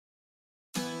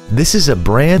This is a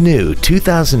brand new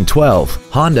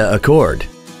 2012 Honda Accord.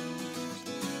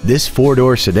 This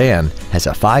four-door sedan has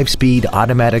a 5-speed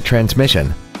automatic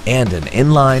transmission and an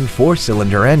inline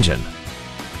 4-cylinder engine.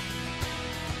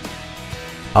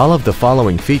 All of the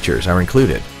following features are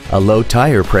included: a low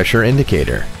tire pressure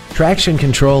indicator, traction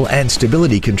control and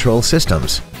stability control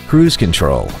systems, cruise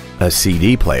control, a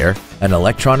CD player, an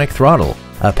electronic throttle,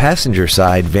 a passenger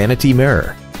side vanity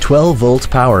mirror, 12-volt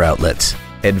power outlets,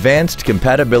 advanced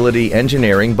compatibility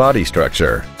engineering body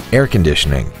structure, air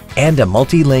conditioning, and a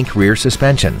multi-link rear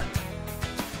suspension.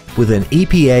 With an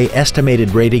EPA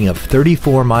estimated rating of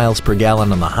 34 miles per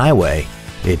gallon on the highway,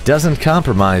 it doesn't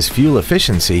compromise fuel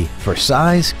efficiency for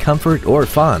size, comfort, or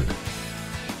fun.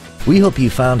 We hope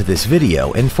you found this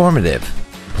video informative.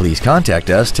 Please contact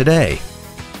us today.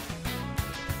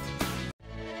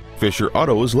 Fisher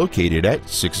Auto is located at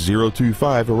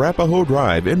 6025 Arapahoe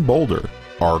Drive in Boulder.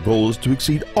 Our goal is to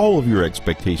exceed all of your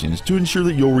expectations to ensure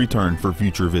that you'll return for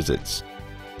future visits.